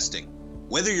long-term investing.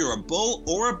 Whether you're a bull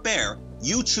or a bear,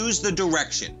 you choose the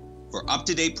Direxion. For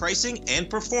up-to-date pricing and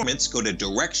performance, go to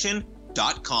Direxion.com.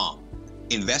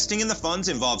 Investing in the funds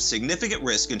involves significant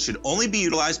risk and should only be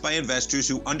utilized by investors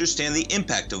who understand the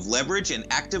impact of leverage and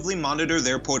actively monitor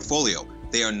their portfolio.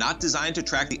 They are not designed to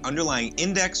track the underlying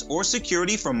index or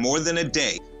security for more than a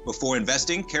day. Before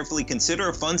investing, carefully consider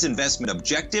a fund's investment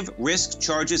objective, risk,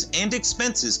 charges, and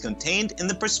expenses contained in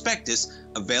the prospectus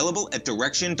available at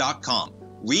Direxion.com.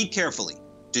 Read carefully.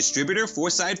 Distributor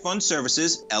Foreside Fund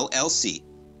Services, LLC.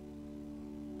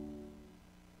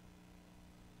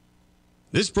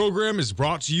 This program is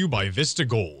brought to you by Vista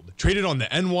Gold, traded on the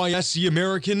NYSE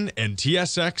American and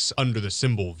TSX under the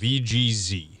symbol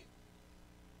VGZ.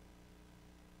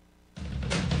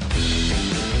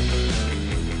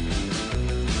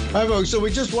 Hi, folks. So we're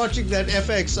just watching that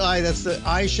FXI. That's the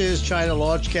iShares China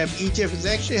Large Cap ETF. It's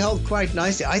actually held quite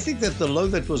nicely. I think that the low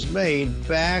that was made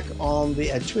back on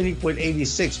the at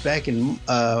 20.86 back in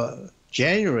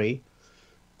January,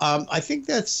 I think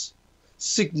that's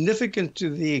significant to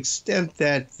the extent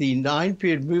that the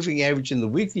 9-period moving average in the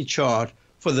weekly chart,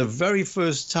 for the very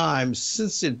first time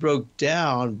since it broke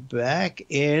down back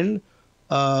in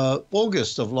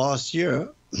August of last year,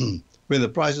 when the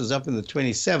price was up in the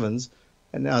 27s,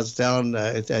 and now it's down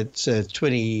at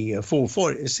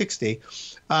 24.60.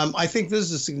 I think this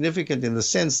is significant in the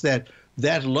sense that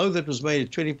that low that was made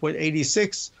at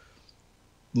 20.86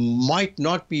 might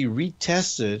not be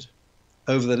retested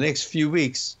over the next few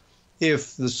weeks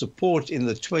if the support in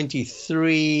the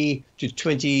 23 to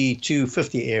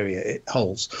 22.50 area it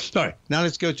holds. All right, now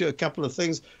let's go to a couple of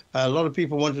things. A lot of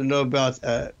people want to know about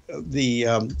the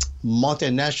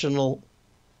multinational,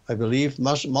 I believe,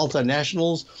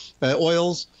 multinationals,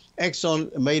 oils.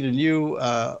 Exxon made a new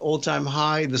all-time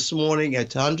high this morning at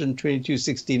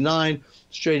 122.69,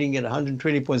 trading at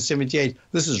 120.78.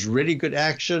 This is really good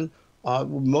action.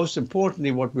 Most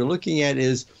importantly, what we're looking at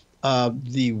is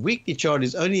the weekly chart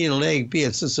is only in leg B,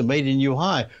 and since it made a new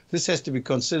high, this has to be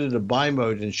considered a buy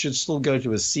mode and should still go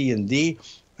to a C and D.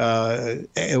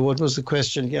 What was the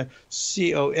question here?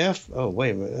 COF? Oh,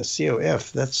 wait a minute.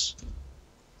 COF, that's...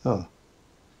 Oh.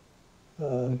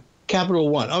 Capital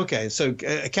One. Okay, so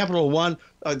Capital One.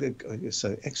 So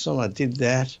Exxon, I did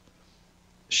that.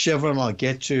 Chevron, I'll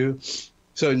get to.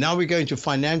 So now we're going to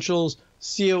financials.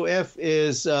 COF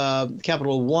is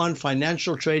Capital One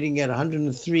financial trading at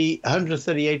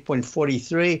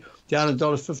 138.43, down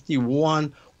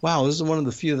 $1.51. Wow, this is one of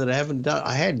the few that I haven't done.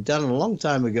 I had done a long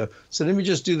time ago. So let me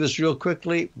just do this real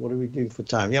quickly. What are we doing for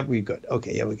time? Yep, we're good.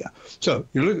 Okay, here we go. So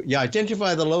you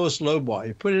identify the lowest low bar.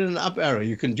 You put it in an up arrow.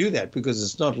 You can do that because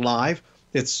it's not live.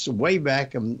 It's way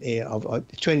back of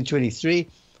 2023,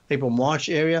 April, March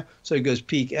area. So it goes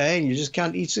peak A, and you just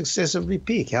count each successively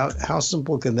peak. How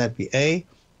simple can that be? A,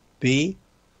 B,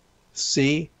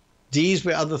 C, D is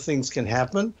where other things can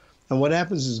happen. And what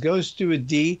happens is it goes to a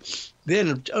D.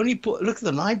 Then only look at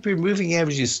the 9-period moving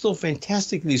average is still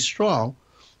fantastically strong.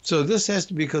 So this has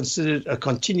to be considered a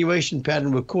continuation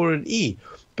pattern. We'll call it E.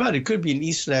 But it could be an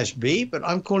E/B, but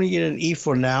I'm calling it an E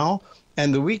for now.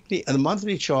 And the weekly and the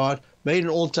monthly chart made an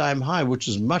all-time high, which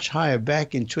was much higher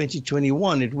back in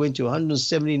 2021. It went to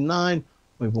 179.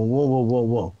 Wait,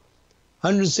 whoa.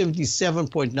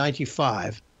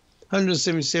 177.95.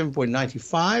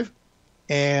 177.95.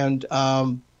 And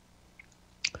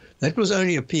that was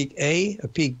only a peak A, a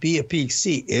peak B, a peak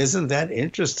C. Isn't that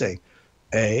interesting?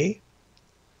 A,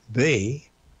 B,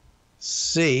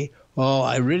 C. Oh,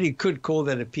 I really could call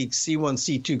that a peak C1,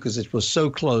 C2 because it was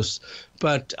so close.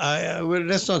 But well,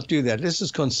 let's not do that. Let's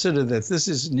just consider that this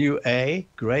is new A,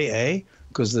 gray A,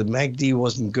 because the MACD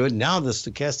wasn't good. Now the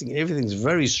stochastic and everything's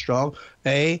very strong.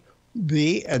 A,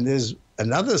 B, and there's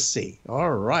another C. All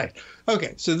right.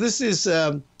 Okay, so this is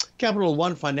Capital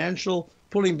One Financial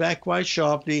pulling back quite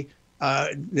sharply.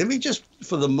 Let me just,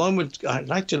 for the moment, I'd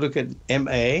like to look at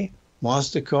MA.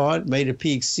 MasterCard made a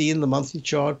peak C in the monthly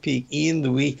chart, peak E in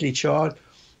the weekly chart,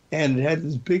 and it had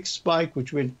this big spike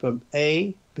which went from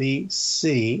A, B,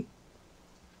 C,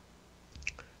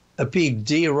 a peak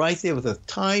D right there with a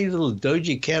tiny little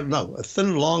doji candle, no, a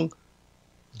thin, long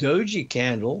doji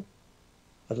candle.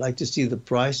 I'd like to see the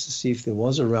price to see if there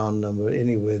was a round number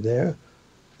anywhere there.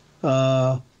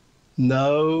 No,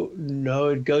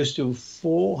 it goes to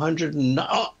 409.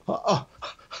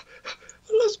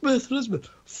 Elizabeth,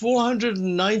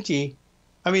 490.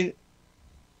 I mean,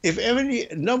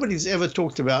 if nobody's ever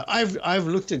talked about, I've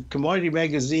looked at Commodity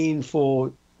Magazine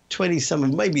for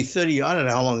 20-some, maybe 30, I don't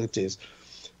know how long it is.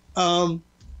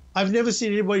 I've never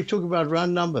seen anybody talk about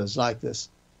round numbers like this.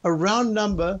 A round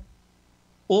number,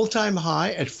 all-time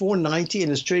high at 490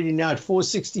 and is trading now at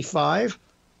 465.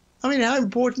 I mean, how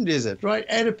important is it, right?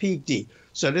 At a peak D.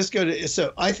 So let's go to,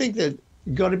 so I think that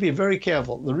you've got to be very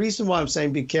careful. The reason why I'm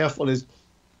saying be careful is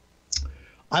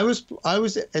I was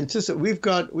anticipating,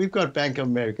 we've got Bank of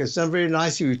America. It's done very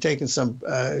nicely. We've taken some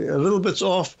a little bits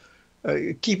off,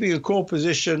 keeping a core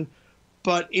position,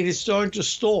 but it is starting to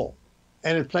stall.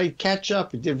 And it played catch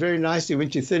up. It did very nicely. It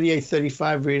went to 38,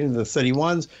 35, right into the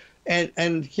 31s.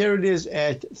 And here it is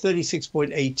at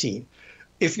 36.18.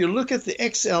 If you look at the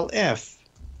XLF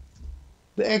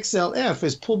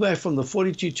is pulled back from the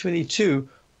 42.22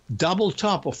 double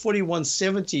top of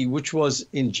 41.70, which was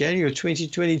in January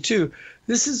 2022.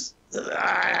 This is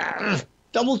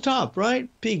double top, right?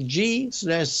 Peak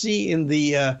G/C in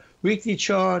the weekly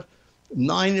chart,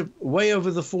 9 way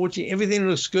over the 14. Everything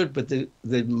looks good, but the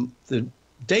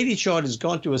daily chart has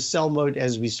gone to a sell mode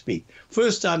as we speak.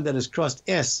 First time that has crossed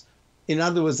S. In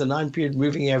other words, the 9-period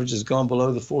moving average has gone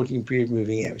below the 14-period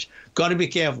moving average. Got to be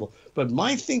careful. But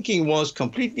my thinking was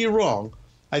completely wrong.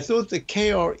 I thought the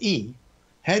KRE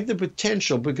had the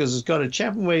potential because it's got a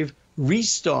Chapman wave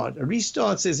restart. A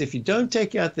restart says if you don't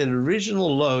take out that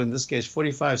original low, in this case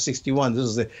 45.61, this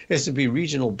is the S&P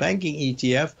Regional Banking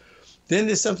ETF, then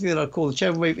there's something that I call the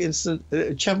Chapman wave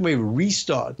Chapman wave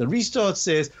restart. The restart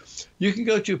says you can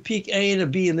go to a peak A and a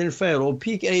B and then fail, or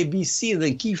peak A, B, C, and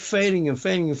then keep failing and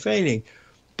failing and failing.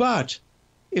 But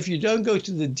if you don't go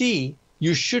to the D,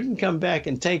 you shouldn't come back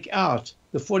and take out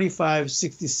the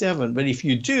 45.67. But if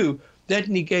you do, that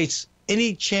negates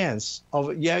any chance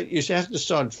of, you have to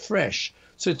start fresh.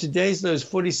 So today's low is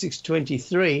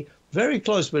 46.23, very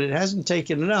close, but it hasn't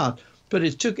taken it out. But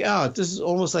it took out, this is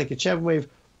almost like a Chapman wave,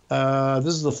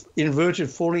 this is the inverted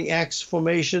falling axe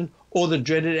formation, or the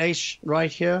dreaded H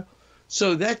right here.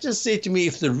 So that just said to me,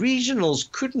 if the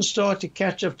regionals couldn't start to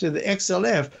catch up to the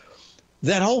XLF,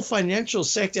 that whole financial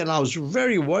sector, and I was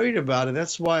very worried about it.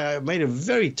 That's why I made a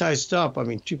very tight stop. I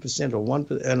mean, 2% or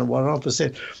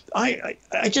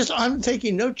 1%. I'm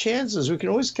taking no chances. We can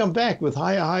always come back with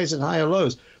higher highs and higher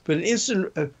lows. But an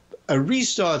instant, a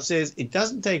restart says it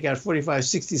doesn't take out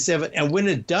 45.67. And when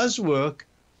it does work,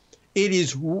 it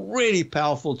is really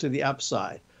powerful to the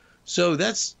upside. So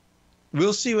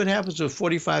we'll see what happens with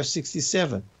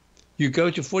 45.67. You go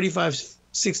to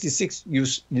 45.66, you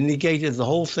negated the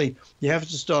whole thing. You have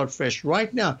to start fresh.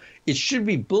 Right now, it should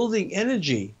be building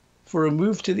energy for a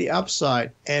move to the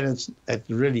upside, and it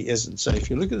really isn't. So if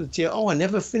you look at the TL, I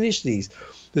never finished these.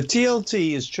 The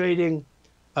TLT is trading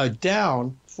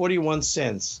down 41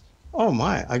 cents. Oh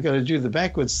my, I got to do the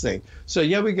backwards thing. So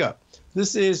here we go.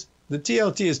 This is, the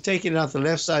TLT is taking out the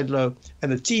left side low,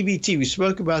 and the TBT, we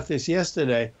spoke about this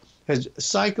yesterday, has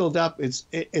cycled up. It's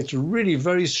really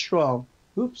very strong.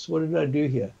 Oops, what did I do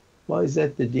here? Why is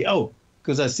that the D? Oh,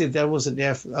 because I said that wasn't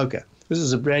F. Okay, this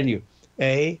is a brand new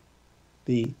A,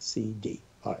 B, C, D.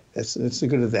 All right, that's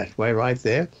good of that way right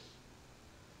there.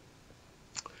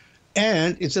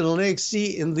 And it's in a leg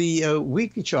C in the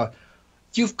weekly chart.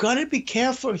 You've got to be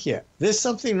careful here. There's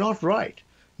something not right.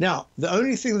 Now, the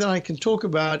only thing that I can talk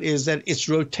about is that it's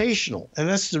rotational, and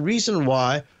that's the reason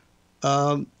why.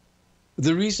 We're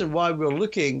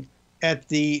looking at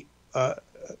the.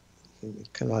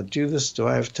 Can I do this? Do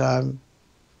I have time?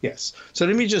 Yes. So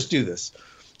let me just do this.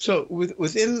 So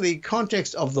within the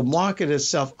context of the market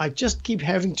itself, I just keep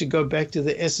having to go back to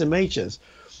the SMHs.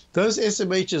 Those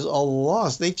SMHs are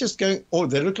lost. They just going, or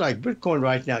they look like Bitcoin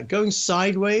right now, going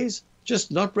sideways,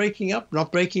 just not breaking up,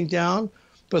 not breaking down.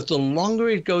 But the longer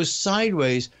it goes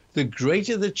sideways, the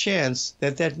greater the chance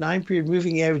that that 9-period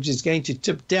moving average is going to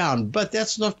tip down. But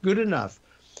that's not good enough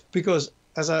because,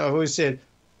 as I always said,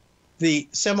 the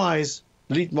semis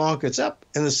lead markets up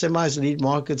and the semis lead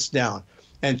markets down.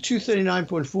 And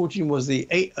 239.14 was the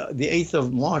 8th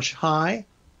of March high.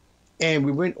 And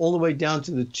we went all the way down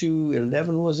to the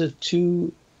 211, was it?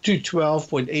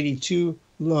 212.82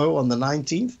 low on the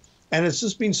 19th. And it's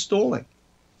just been stalling.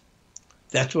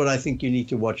 That's what I think you need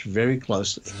to watch very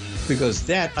closely. Because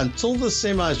that, until the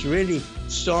semis really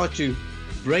start to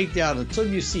break down, until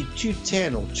you see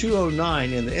 210 or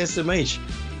 209 in the SMH,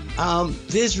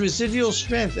 there's residual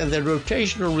strength, and that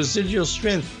rotational residual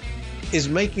strength is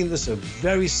making this a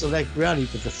very select rally.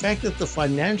 But the fact that the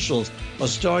financials are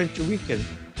starting to weaken,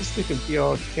 let's look at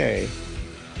BRK.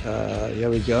 Here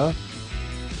we go.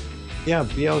 Yeah,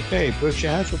 BLK, Berkshire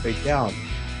Hathaway down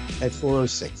at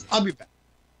 406. I'll be back.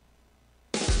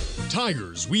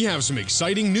 Tigers, we have some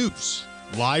exciting news.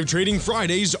 Live Trading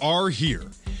Fridays are here.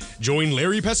 Join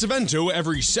Larry Pesavento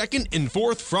every second and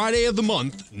fourth Friday of the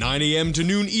month, 9 a.m. to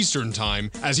noon Eastern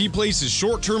Time, as he places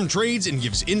short-term trades and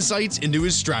gives insights into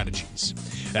his strategies.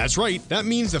 That's right, that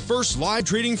means the first Live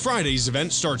Trading Fridays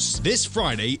event starts this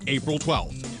Friday, April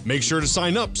 12th. Make sure to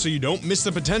sign up so you don't miss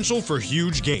the potential for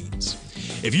huge gains.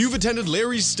 If you've attended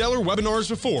Larry's stellar webinars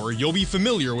before, you'll be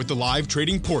familiar with the live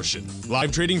trading portion.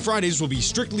 Live Trading Fridays will be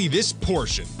strictly this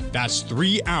portion. That's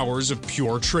 3 hours of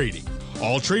pure trading.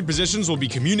 All trade positions will be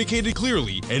communicated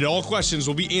clearly, and all questions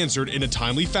will be answered in a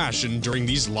timely fashion during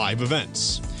these live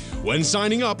events. When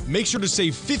signing up, make sure to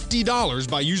save $50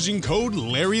 by using code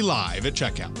LARRYLIVE at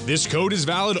checkout. This code is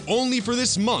valid only for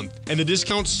this month, and the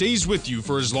discount stays with you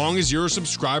for as long as you're a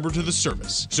subscriber to the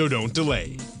service, so don't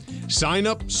delay. Sign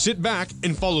up, sit back,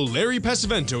 and follow Larry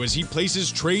Pesavento as he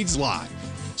places trades live.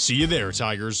 See you there,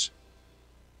 Tigers.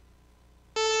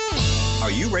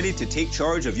 Are you ready to take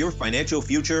charge of your financial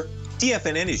future?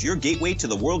 TFNN is your gateway to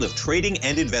the world of trading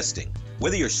and investing.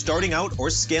 Whether you're starting out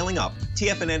or scaling up,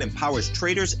 TFNN empowers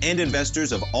traders and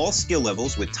investors of all skill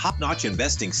levels with top-notch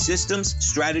investing systems,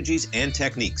 strategies, and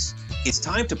techniques. It's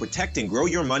time to protect and grow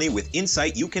your money with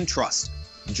insight you can trust.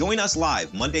 Join us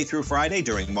live Monday through Friday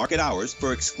during market hours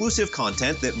for exclusive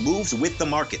content that moves with the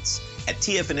markets. At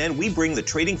TFNN, we bring the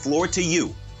trading floor to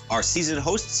you. Our seasoned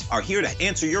hosts are here to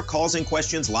answer your calls and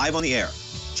questions live on the air.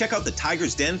 Check out the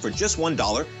Tiger's Den for just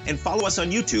 $1 and follow us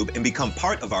on YouTube and become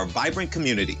part of our vibrant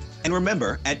community. And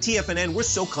remember, at TFNN, we're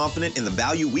so confident in the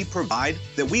value we provide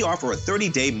that we offer a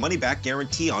 30-day money-back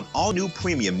guarantee on all new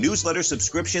premium newsletter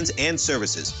subscriptions and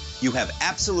services. You have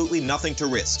absolutely nothing to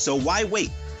risk, so why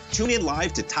wait? Tune in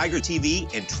live to Tiger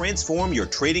TV and transform your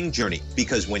trading journey,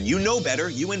 because when you know better,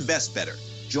 you invest better.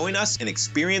 Join us and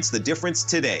experience the difference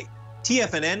today.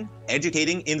 TFNN,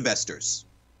 educating investors.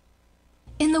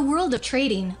 In the world of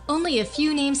trading, only a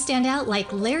few names stand out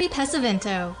like Larry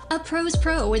Pesavento, a pro's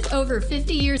pro with over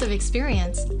 50 years of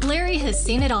experience. Larry has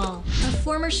seen it all. A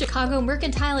former Chicago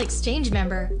Mercantile Exchange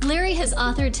member, Larry has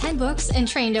authored 10 books and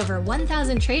trained over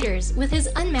 1,000 traders with his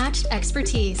unmatched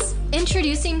expertise.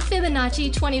 Introducing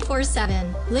Fibonacci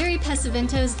 24/7, Larry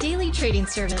Pesavento's daily trading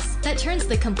service that turns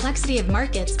the complexity of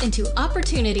markets into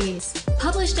opportunities.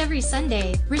 Published every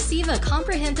Sunday, receive a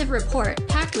comprehensive report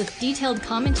packed with detailed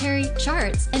commentary,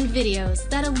 charts, and videos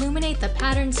that illuminate the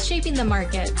patterns shaping the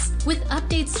markets, with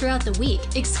updates throughout the week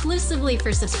exclusively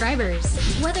for subscribers.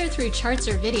 Whether through charts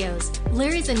or videos,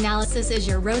 Larry's analysis is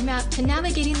your roadmap to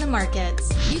navigating the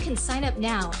markets. You can sign up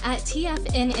now at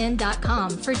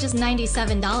TFNN.com for just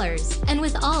 $97. And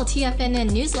with all TFNN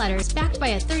newsletters backed by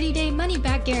a 30-day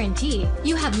money-back guarantee,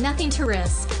 you have nothing to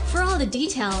risk. For all the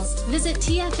details, visit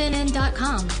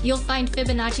TFNN.com. You'll find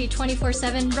Fibonacci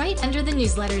 24/7 right under the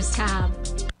newsletters tab.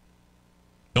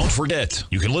 Don't forget,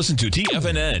 you can listen to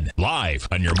TFNN live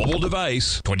on your mobile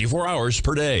device 24 hours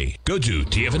per day. Go to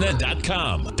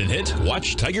TFNN.com, then hit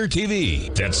Watch Tiger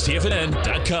TV. That's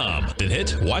TFNN.com, then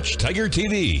hit Watch Tiger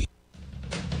TV.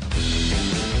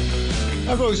 All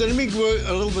right, folks, let me go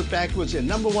a little bit backwards here.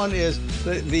 Number one is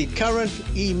the current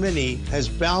E-mini has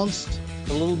bounced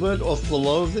a little bit off the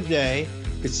low of the day.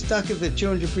 It's stuck at the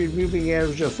 200-period moving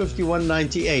average of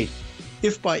 51.98.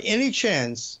 If by any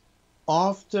chance,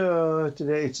 after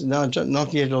today, it's now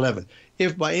not yet 11.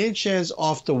 If by any chance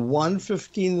after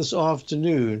 1:15 this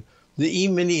afternoon, the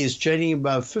E-mini is trading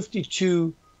about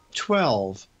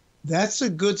 52.12, that's a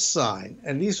good sign,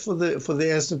 at least for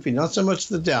the S&P, not so much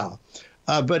the Dow.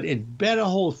 But it better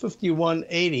hold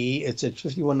 51.80. It's at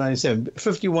 51.97,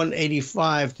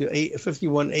 51.85 to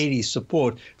 51.80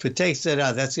 support. If it takes that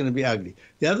out, that's going to be ugly.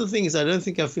 The other thing is I don't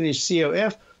think I finished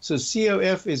COF. So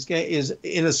COF is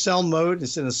in a sell mode.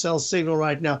 It's in a sell signal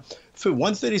right now. For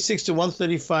 136 to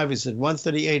 135, it's at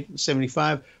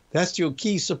 138.75. That's your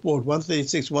key support,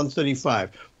 136,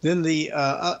 135. Then the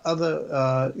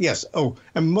yes. Oh,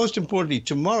 and most importantly,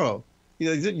 tomorrow,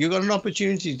 you got an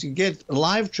opportunity to get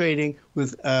live trading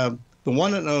with the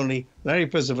one and only Larry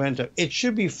Pesavento. It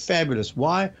should be fabulous.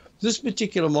 Why? This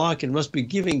particular market must be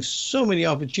giving so many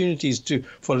opportunities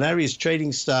for Larry's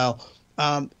trading style.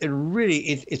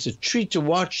 It's a treat to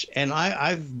watch, and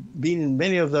I've been in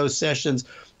many of those sessions,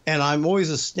 and I'm always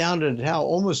astounded at how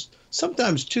almost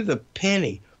sometimes to the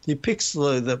penny he picks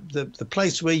the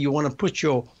place where you want to put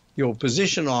your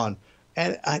position on.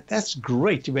 And that's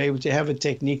great to be able to have a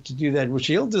technique to do that, which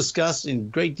he'll discuss in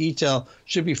great detail.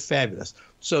 Should be fabulous.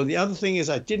 So the other thing is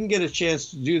I didn't get a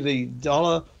chance to do the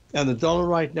dollar, and the dollar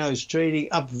right now is trading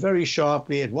up very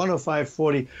sharply at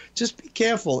 105.40. Just be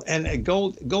careful. And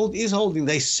gold is holding.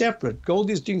 They separate. Gold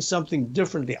is doing something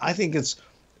differently. I think it's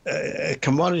a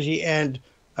commodity and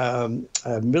a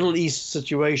Middle East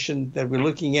situation that we're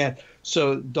looking at.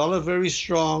 So dollar very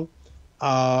strong.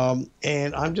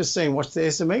 And I'm just saying, watch the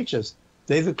SMHs.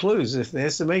 They're the clues. If the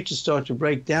SMHs start to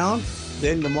break down,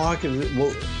 then the market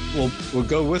will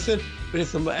go with it. But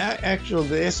if the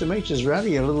SMHs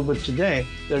rally a little bit today,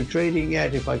 they're trading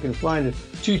at, if I can find it,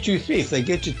 223. If they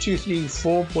get to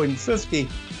 234.50,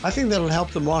 I think that'll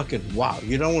help the market. Wow,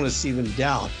 you don't want to see them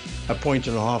down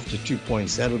 1.5 to 2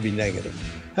 points. That'll be negative.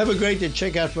 Have a great day.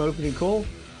 Check out my opening call.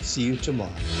 See you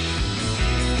tomorrow.